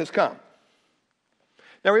the Lord has come.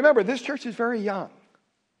 Now remember, this church is very young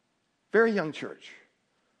church.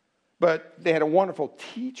 But they had a wonderful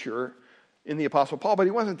teacher in the Apostle Paul, but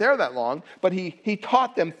he wasn't there that long, but he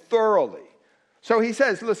taught them thoroughly. So he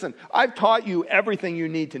says, listen, I've taught you everything you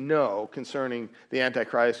need to know concerning the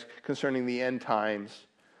Antichrist, concerning the end times.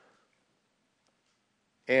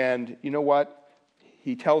 And you know what?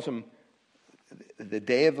 He tells them, the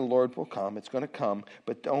day of the Lord will come. It's going to come,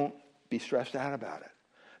 but don't be stressed out about it.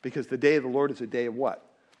 Because the day of the Lord is a day of what?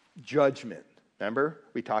 Judgment. Remember?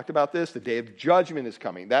 We talked about this. The day of judgment is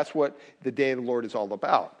coming. That's what the day of the Lord is all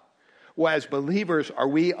about. Well, as believers, are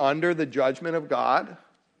we under the judgment of God?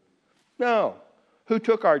 No. Who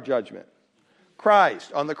took our judgment?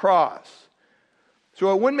 Christ on the cross.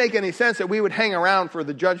 So it wouldn't make any sense that we would hang around for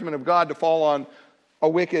the judgment of God to fall on a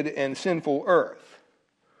wicked and sinful earth.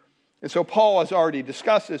 And so Paul has already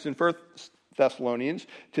discussed this in 1 Thessalonians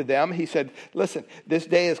to them. He said, listen, this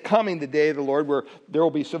day is coming, the day of the Lord, where there will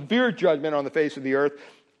be severe judgment on the face of the earth.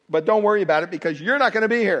 But don't worry about it because you're not going to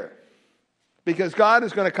be here. Because God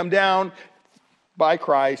is going to come down by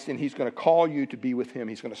Christ and he's going to call you to be with him.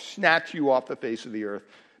 He's going to snatch you off the face of the earth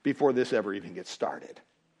before this ever even gets started.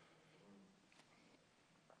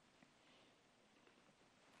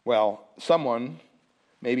 Well, someone,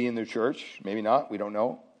 maybe in their church, maybe not, we don't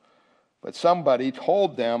know. But somebody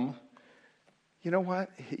told them, you know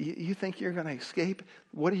what? You think you're going to escape?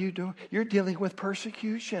 What are you doing? You're dealing with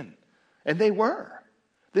persecution. And they were.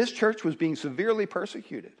 This church was being severely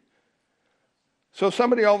persecuted. So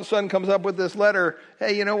somebody all of a sudden comes up with this letter.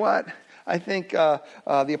 Hey, you know what? I think the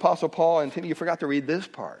Apostle Paul and Timothy, you forgot to read this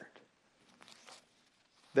part.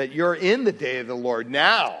 That you're in the day of the Lord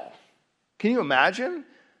now. Can you imagine?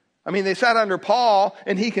 I mean, they sat under Paul,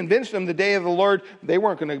 and he convinced them the day of the Lord, they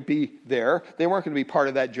weren't going to be there. They weren't going to be part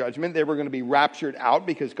of that judgment. They were going to be raptured out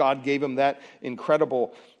because God gave them that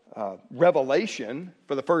incredible revelation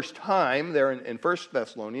for the first time there in 1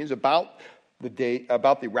 Thessalonians about the day,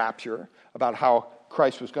 about the rapture, about how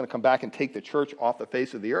Christ was going to come back and take the church off the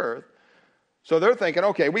face of the earth. So they're thinking,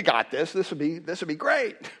 okay, we got this. This will be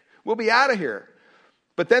great. We'll be out of here.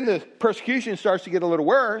 But then the persecution starts to get a little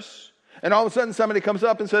worse. And all of a sudden somebody comes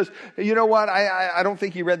up and says, you know what, I don't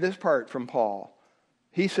think you read this part from Paul.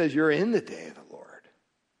 He says, you're in the day of the Lord.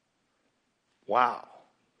 Wow.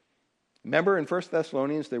 Remember in 1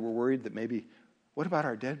 Thessalonians, they were worried that maybe, what about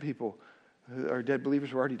our dead people? Our dead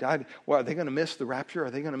believers who already died? Well, are they going to miss the rapture?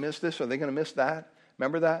 Are they going to miss this? Are they going to miss that?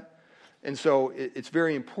 Remember that? And so it's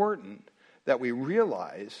very important that we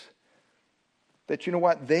realize that, you know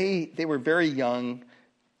what, they were very young.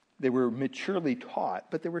 They were maturely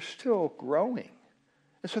taught, but they were still growing.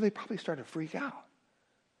 And so they probably started to freak out.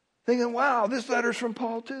 Thinking, wow, this letter's from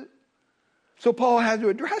Paul too. So Paul had to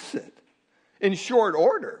address it in short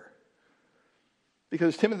order.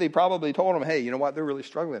 Because Timothy probably told him, hey, you know what? They're really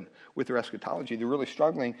struggling with their eschatology. They're really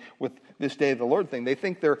struggling with this day of the Lord thing. They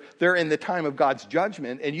think they're in the time of God's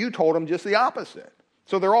judgment, and you told them just the opposite.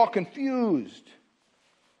 So they're all confused.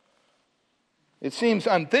 It seems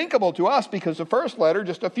unthinkable to us because the first letter,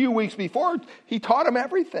 just a few weeks before, he taught them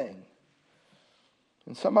everything.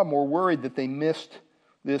 And some of them were worried that they missed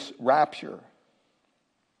this rapture.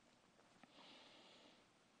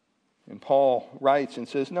 And Paul writes and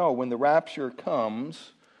says, no, when the rapture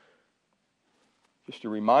comes, just to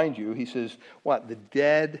remind you, he says, what? The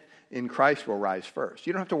dead in Christ will rise first.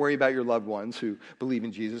 You don't have to worry about your loved ones who believe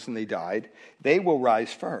in Jesus and they died. They will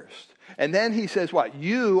rise first. And then he says what?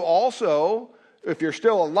 You also, if you're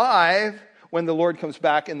still alive, when the Lord comes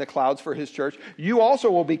back in the clouds for his church, you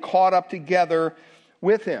also will be caught up together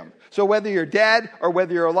with him. So whether you're dead or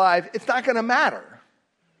whether you're alive, it's not going to matter.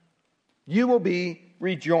 You will be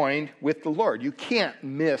rejoined with the Lord. You can't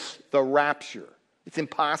miss the rapture. It's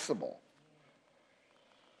impossible.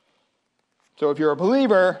 So if you're a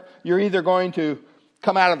believer, you're either going to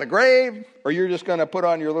come out of the grave or you're just going to put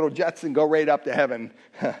on your little jets and go right up to heaven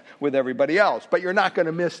with everybody else. But you're not going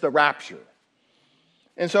to miss the rapture.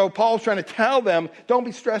 And so Paul's trying to tell them, don't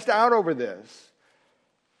be stressed out over this.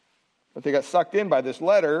 But they got sucked in by this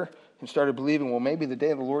letter and started believing, well, maybe the day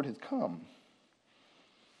of the Lord has come.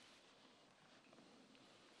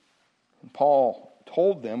 And Paul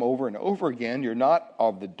told them over and over again, you're not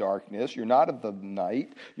of the darkness, you're not of the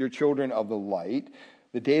night, you're children of the light.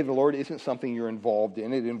 The day of the Lord isn't something you're involved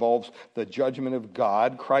in. It involves the judgment of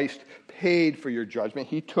God. Christ paid for your judgment.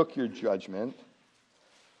 He took your judgment.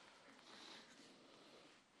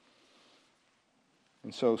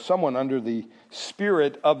 And so someone under the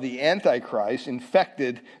spirit of the Antichrist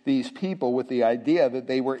infected these people with the idea that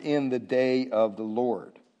they were in the day of the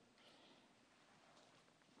Lord.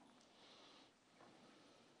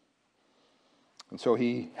 And so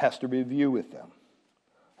he has to review with them.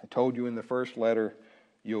 I told you in the first letter,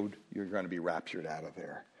 you're going to be raptured out of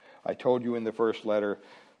there. I told you in the first letter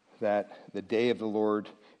that the day of the Lord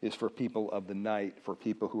is for people of the night, for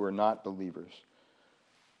people who are not believers.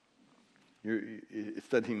 It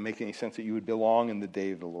doesn't even make any sense that you would belong in the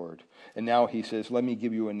day of the Lord. And now he says, let me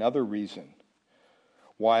give you another reason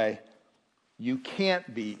why you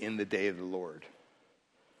can't be in the day of the Lord.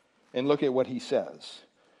 And look at what he says.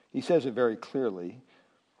 He says it very clearly.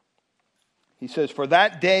 He says, for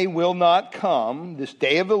that day will not come, this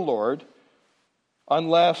day of the Lord,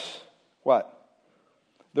 unless, what?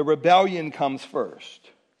 The rebellion comes first.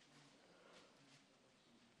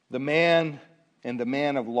 The man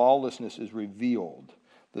of lawlessness is revealed,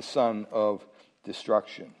 the son of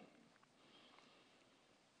destruction.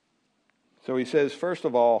 So he says, first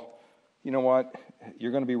of all, you know what?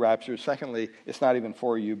 You're going to be raptured. Secondly, it's not even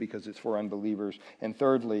for you because it's for unbelievers. And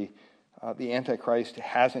thirdly, the Antichrist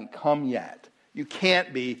hasn't come yet. You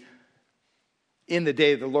can't be in the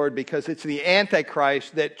day of the Lord because it's the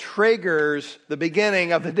Antichrist that triggers the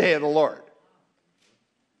beginning of the day of the Lord.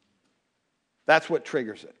 That's what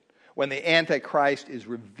triggers it, when the Antichrist is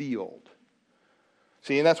revealed.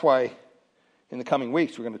 See, and that's why in the coming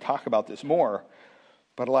weeks we're going to talk about this more.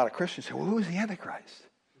 But a lot of Christians say, well, who is the Antichrist?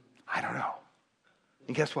 I don't know.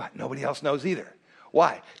 And guess what? Nobody else knows either.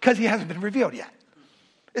 Why? Because he hasn't been revealed yet.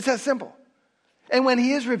 It's that simple. And when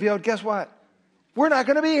he is revealed, guess what? We're not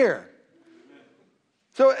going to be here.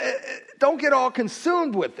 So don't get all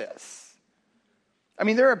consumed with this. I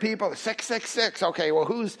mean, there are people, 666, okay, well,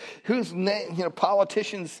 who's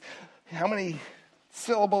politicians, how many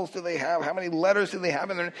syllables do they have? How many letters do they have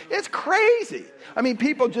in their name? It's crazy. I mean,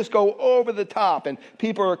 people just go over the top, and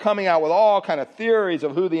people are coming out with all kind of theories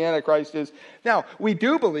of who the Antichrist is. Now, we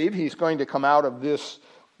do believe he's going to come out of this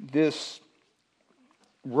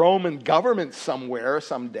Roman government somewhere,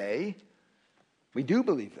 someday. We do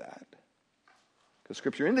believe that, because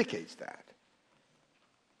Scripture indicates that.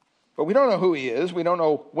 But we don't know who he is. We don't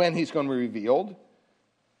know when he's going to be revealed.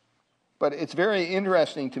 But it's very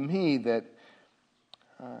interesting to me that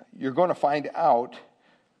you're going to find out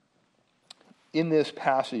in this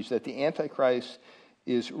passage that the Antichrist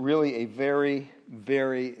is really a very,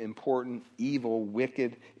 very important, evil,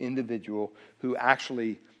 wicked individual who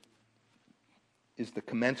actually is the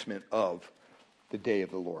commencement of the day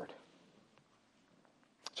of the Lord.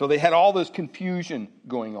 So they had all this confusion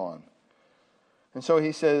going on. And so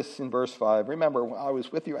he says in verse 5, remember, when I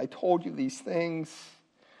was with you, I told you these things.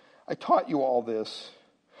 I taught you all this.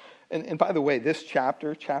 And by the way, this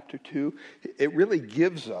chapter 2, it really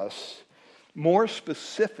gives us more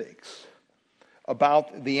specifics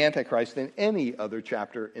about the Antichrist than any other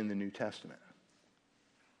chapter in the New Testament.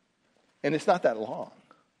 And it's not that long.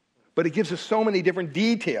 But it gives us so many different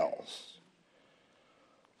details.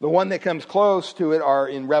 The one that comes close to it are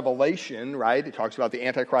in Revelation, right? It talks about the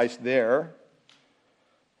Antichrist there.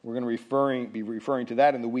 We're going to be referring to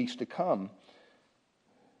that in the weeks to come.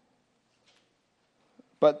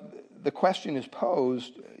 But the question is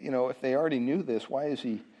posed, if they already knew this, why is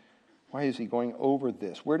he going over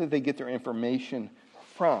this? Where did they get their information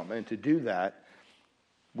from? And to do that,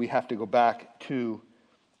 we have to go back to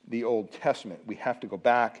the Old Testament. We have to go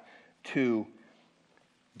back to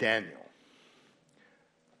Daniel.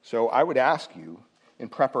 So I would ask you, in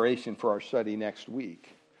preparation for our study next week,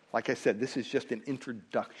 like I said, this is just an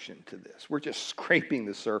introduction to this. We're just scraping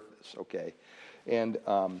the surface, okay? And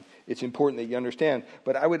it's important that you understand.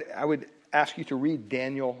 But I would ask you to read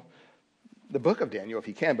Daniel, the book of Daniel if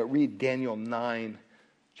you can, but read Daniel 9,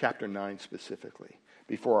 chapter 9 specifically,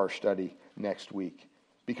 before our study next week.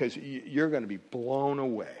 Because you're going to be blown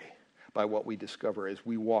away by what we discover as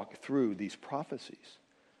we walk through these prophecies.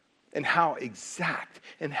 And how exact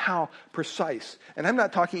and how precise. And I'm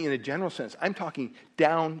not talking in a general sense. I'm talking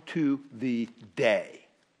down to the day.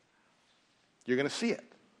 You're going to see it.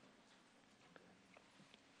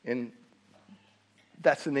 And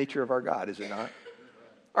that's the nature of our God, is it not?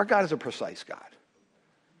 Our God is a precise God.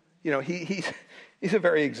 He's a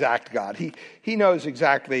very exact God. He knows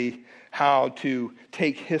exactly how to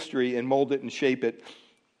take history and mold it and shape it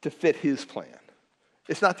to fit his plan.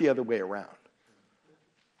 It's not the other way around.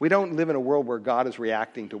 We don't live in a world where God is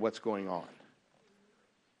reacting to what's going on.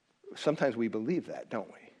 Sometimes we believe that, don't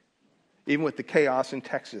we? Even with the chaos in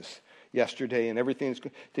Texas yesterday and everything.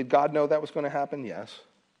 Did God know that was going to happen? Yes.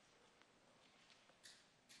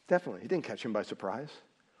 Definitely. He didn't catch him by surprise.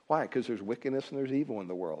 Why? Because there's wickedness and there's evil in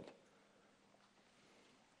the world.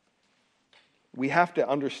 We have to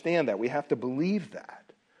understand that. We have to believe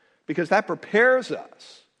that. Because that prepares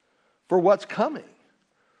us for what's coming.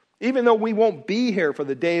 Even though we won't be here for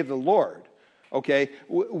the day of the Lord, okay,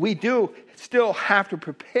 we do still have to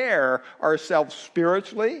prepare ourselves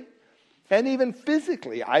spiritually and even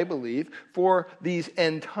physically, I believe, for these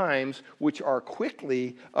end times which are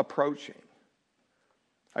quickly approaching.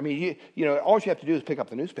 I mean, all you have to do is pick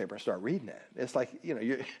up the newspaper and start reading it. It's like,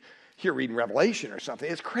 you're reading Revelation or something.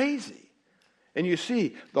 It's crazy. And you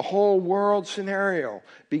see the whole world scenario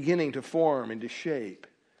beginning to form and to shape.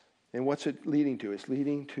 And what's it leading to? It's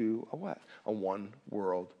leading to a what? A one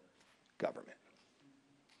world government.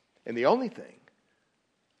 And the only thing,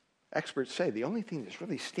 experts say, the only thing that's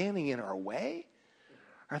really standing in our way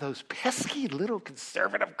are those pesky little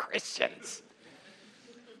conservative Christians.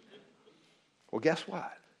 Well, guess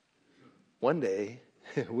what? One day,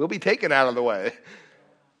 we'll be taken out of the way.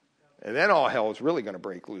 And then all hell is really going to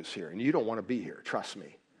break loose here. And you don't want to be here, trust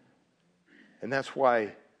me. And that's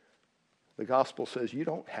why the gospel says you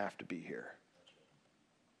don't have to be here.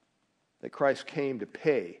 That Christ came to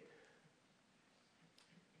pay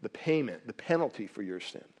the payment, the penalty for your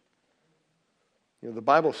sin. The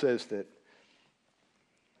Bible says that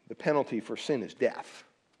the penalty for sin is death.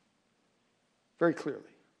 Very clearly.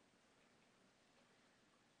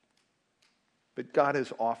 But God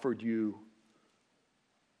has offered you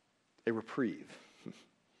a reprieve.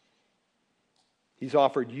 He's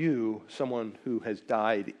offered you someone who has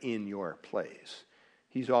died in your place.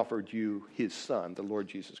 He's offered you his Son, the Lord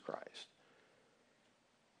Jesus Christ.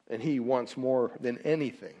 And he wants more than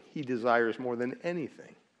anything, he desires more than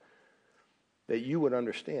anything, that you would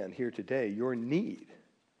understand here today your need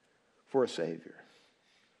for a Savior.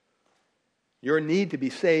 Your need to be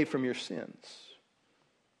saved from your sins.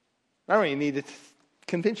 I don't even need to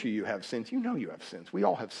convince you have sins. You know you have sins. We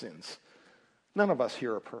all have sins. None of us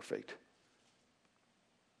here are perfect.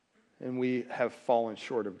 And we have fallen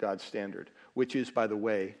short of God's standard, which is, by the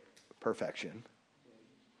way, perfection.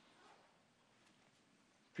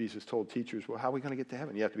 Jesus told teachers, well, how are we going to get to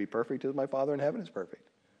heaven? You have to be perfect as my Father in heaven is perfect.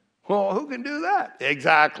 Well, who can do that?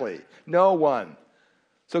 Exactly. No one.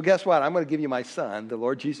 So guess what? I'm going to give you my Son, the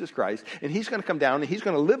Lord Jesus Christ, and he's going to come down and he's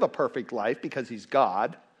going to live a perfect life because he's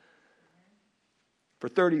God for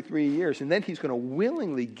 33 years. And then he's going to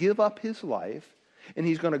willingly give up his life, and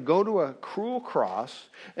he's going to go to a cruel cross,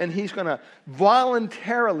 and he's going to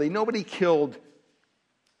voluntarily, nobody killed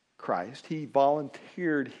Christ. He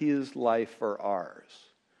volunteered his life for ours.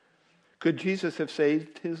 Could Jesus have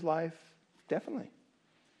saved his life? Definitely.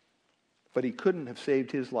 But he couldn't have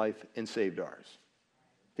saved his life and saved ours.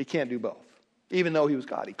 He can't do both. Even though he was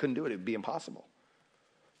God, he couldn't do it. It would be impossible.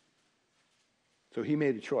 So he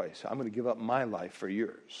made a choice. I'm going to give up my life for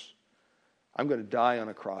yours. I'm going to die on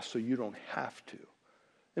a cross so you don't have to.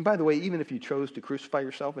 And by the way, even if you chose to crucify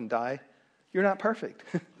yourself and die, you're not perfect.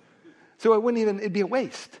 So it'd be a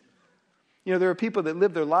waste. There are people that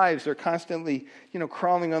live their lives, they're constantly,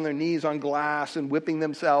 crawling on their knees on glass and whipping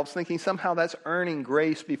themselves, thinking somehow that's earning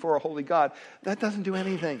grace before a holy God. That doesn't do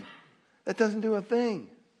anything. That doesn't do a thing.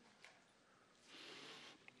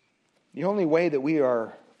 The only way that we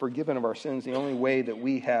are forgiven of our sins, the only way that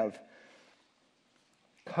we have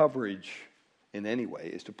coverage in any way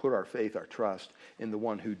is to put our faith, our trust in the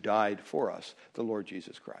one who died for us, the Lord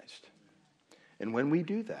Jesus Christ. And when we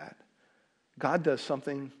do that, God does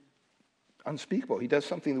something unspeakable. He does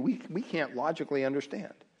something that we can't logically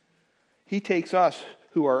understand. He takes us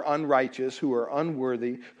who are unrighteous, who are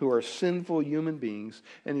unworthy, who are sinful human beings,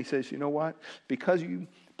 and he says, you know what? Because you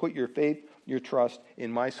put your faith, your trust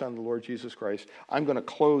in my Son, the Lord Jesus Christ, I'm going to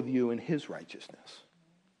clothe you in his righteousness.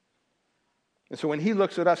 And so when he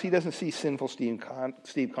looks at us, he doesn't see sinful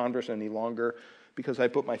Steve Converse any longer because I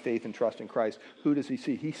put my faith and trust in Christ. Who does he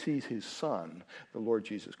see? He sees his Son, the Lord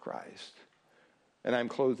Jesus Christ. And I'm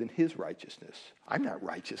clothed in his righteousness. I'm not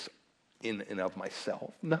righteous in and of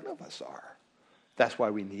myself. None of us are. That's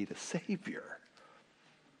why we need a Savior.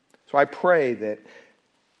 So I pray that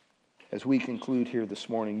as we conclude here this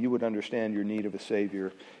morning, you would understand your need of a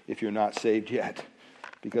Savior if you're not saved yet,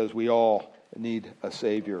 because we all need a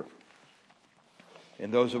Savior.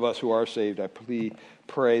 And those of us who are saved, I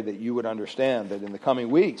pray that you would understand that in the coming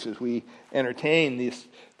weeks, as we entertain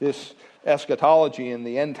this eschatology and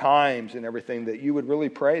the end times and everything, that you would really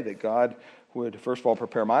pray that God would, first of all,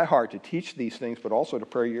 prepare my heart to teach these things, but also to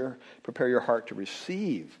prepare your heart to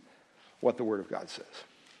receive what the Word of God says.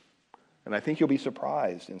 And I think you'll be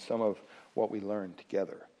surprised in some of what we learn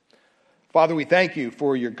together. Father, we thank you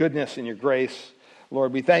for your goodness and your grace.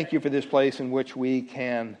 Lord, we thank you for this place in which we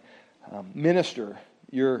can minister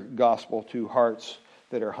your gospel to hearts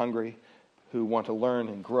that are hungry, who want to learn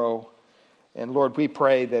and grow. And Lord, we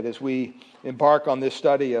pray that as we embark on this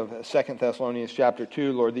study of 2 Thessalonians chapter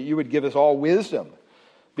 2, Lord, that you would give us all wisdom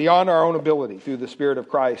beyond our own ability through the Spirit of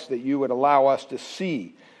Christ, that you would allow us to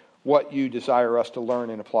see what you desire us to learn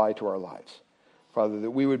and apply to our lives. Father,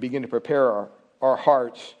 that we would begin to prepare our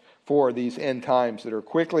hearts for these end times that are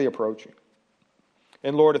quickly approaching.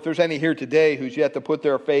 And Lord, if there's any here today who's yet to put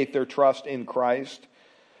their faith, their trust in Christ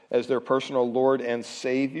as their personal Lord and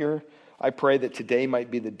Savior, I pray that today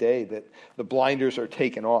might be the day that the blinders are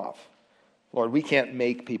taken off. Lord, we can't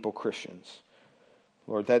make people Christians.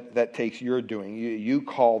 Lord, that takes your doing. You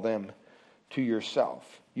call them to yourself.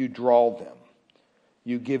 You draw them.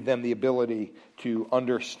 You give them the ability to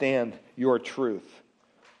understand your truth,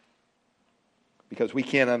 because we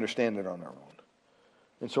can't understand it on our own.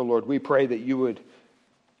 And so, Lord, we pray that you would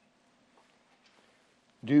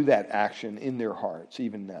do that action in their hearts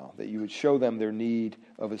even now, that you would show them their need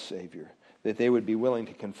of a Savior, that they would be willing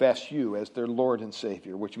to confess you as their Lord and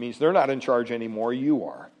Savior, which means they're not in charge anymore, you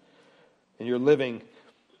are. And you're living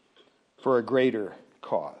for a greater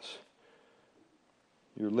cause.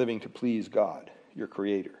 You're living to please God, your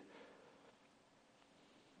Creator.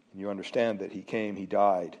 And you understand that he came, he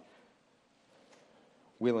died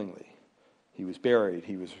willingly. He was buried,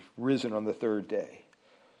 he was risen on the third day.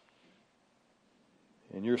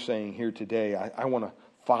 And you're saying here today, I want to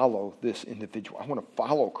follow this individual. I want to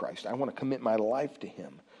follow Christ. I want to commit my life to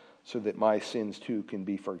him so that my sins too can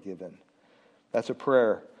be forgiven. That's a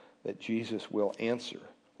prayer that Jesus will answer.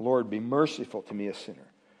 Lord, be merciful to me, a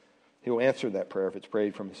sinner. He'll answer that prayer if it's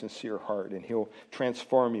prayed from a sincere heart, and he'll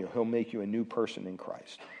transform you. He'll make you a new person in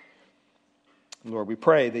Christ. Lord, we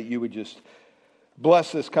pray that you would just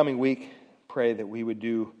bless this coming week. Pray that we would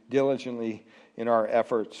do diligently in our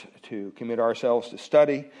efforts to commit ourselves to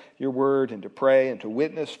study your word and to pray and to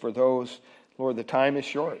witness for those. Lord, the time is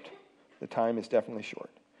short. The time is definitely short.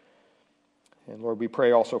 And Lord, we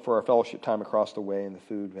pray also for our fellowship time across the way and the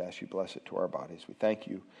food. We ask you bless it to our bodies. We thank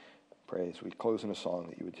you. Pray as we close in a song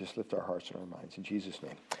that you would just lift our hearts and our minds. In Jesus'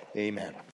 name, amen.